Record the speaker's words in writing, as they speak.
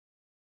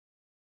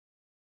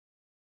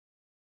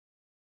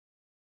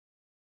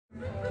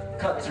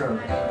cut through.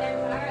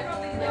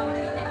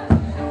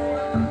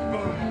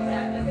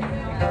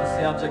 That's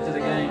the object of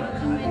the game.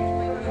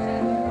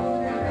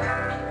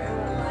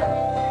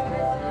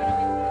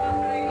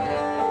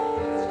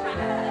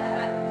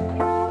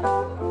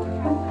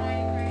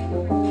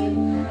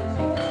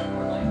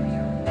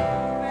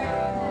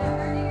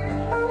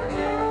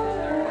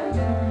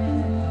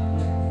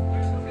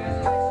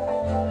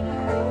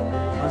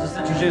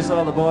 Introduce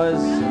all the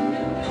boys.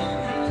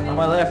 On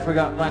my left we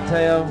got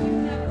Mateo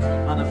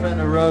on the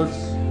Fender Rhodes.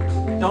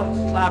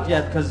 Don't clap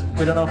yet because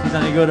we don't know if he's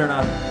any good or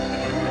not.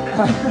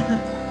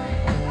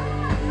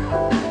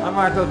 I'm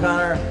Mark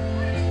O'Connor.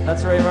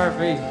 That's Ray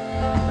Murphy.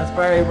 That's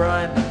Barry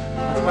O'Brien.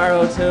 That's Barry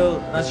O'Toole.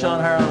 That's Sean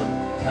Harold.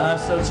 And I'm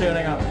still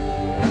tuning up.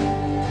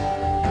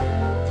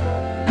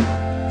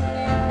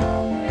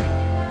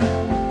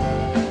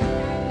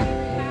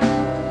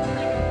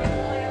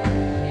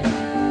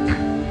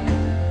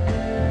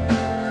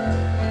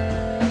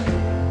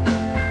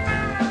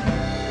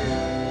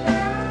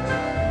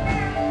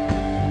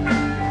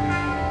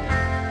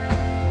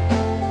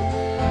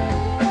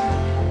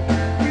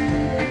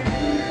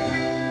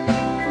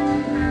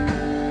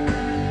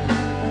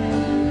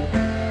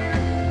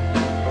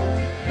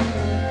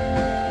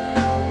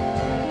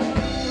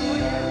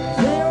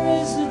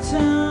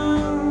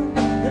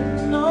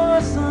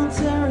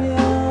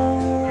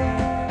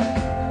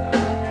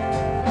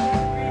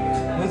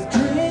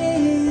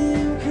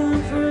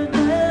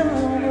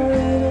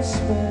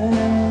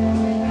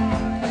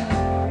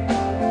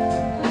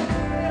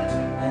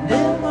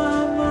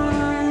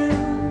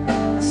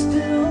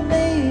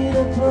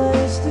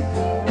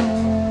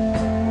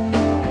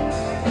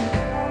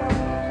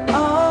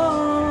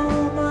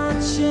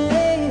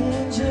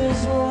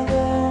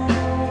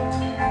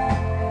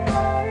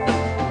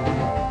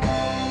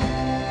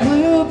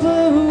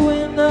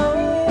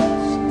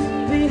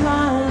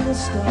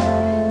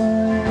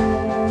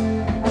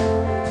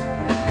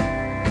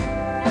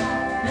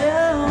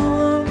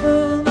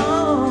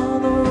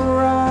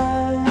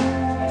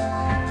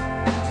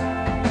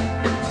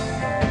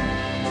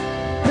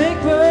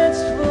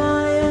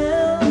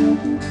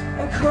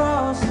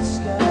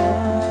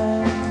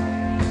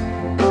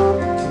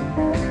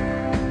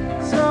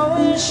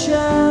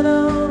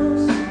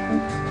 Shadows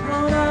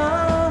on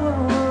our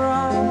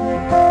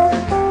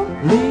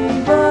right,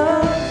 leave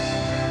us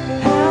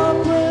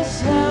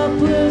helpless,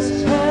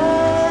 helpless,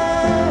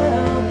 helpless.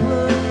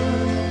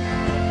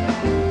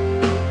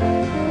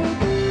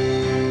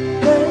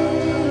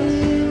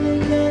 Baby,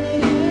 can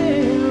you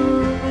hear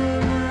me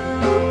now?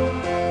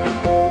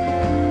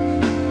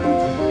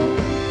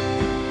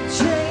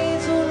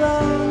 Chains of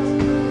love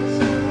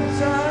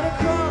tied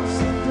across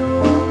the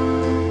door.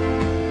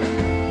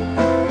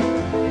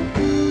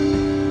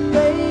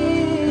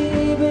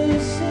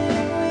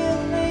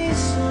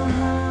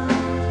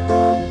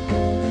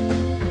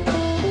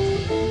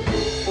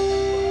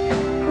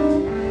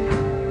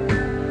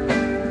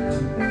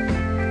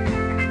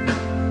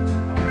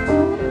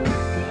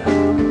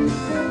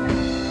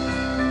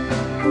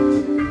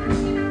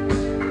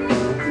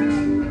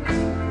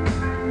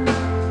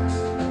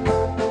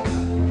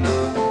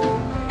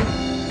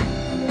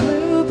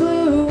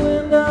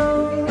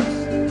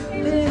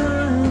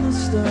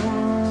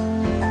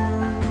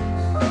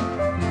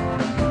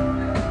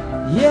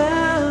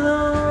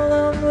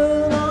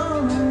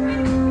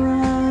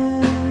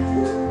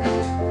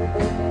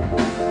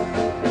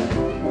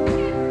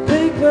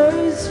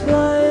 Birds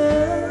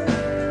flying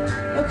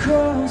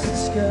across the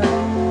sky.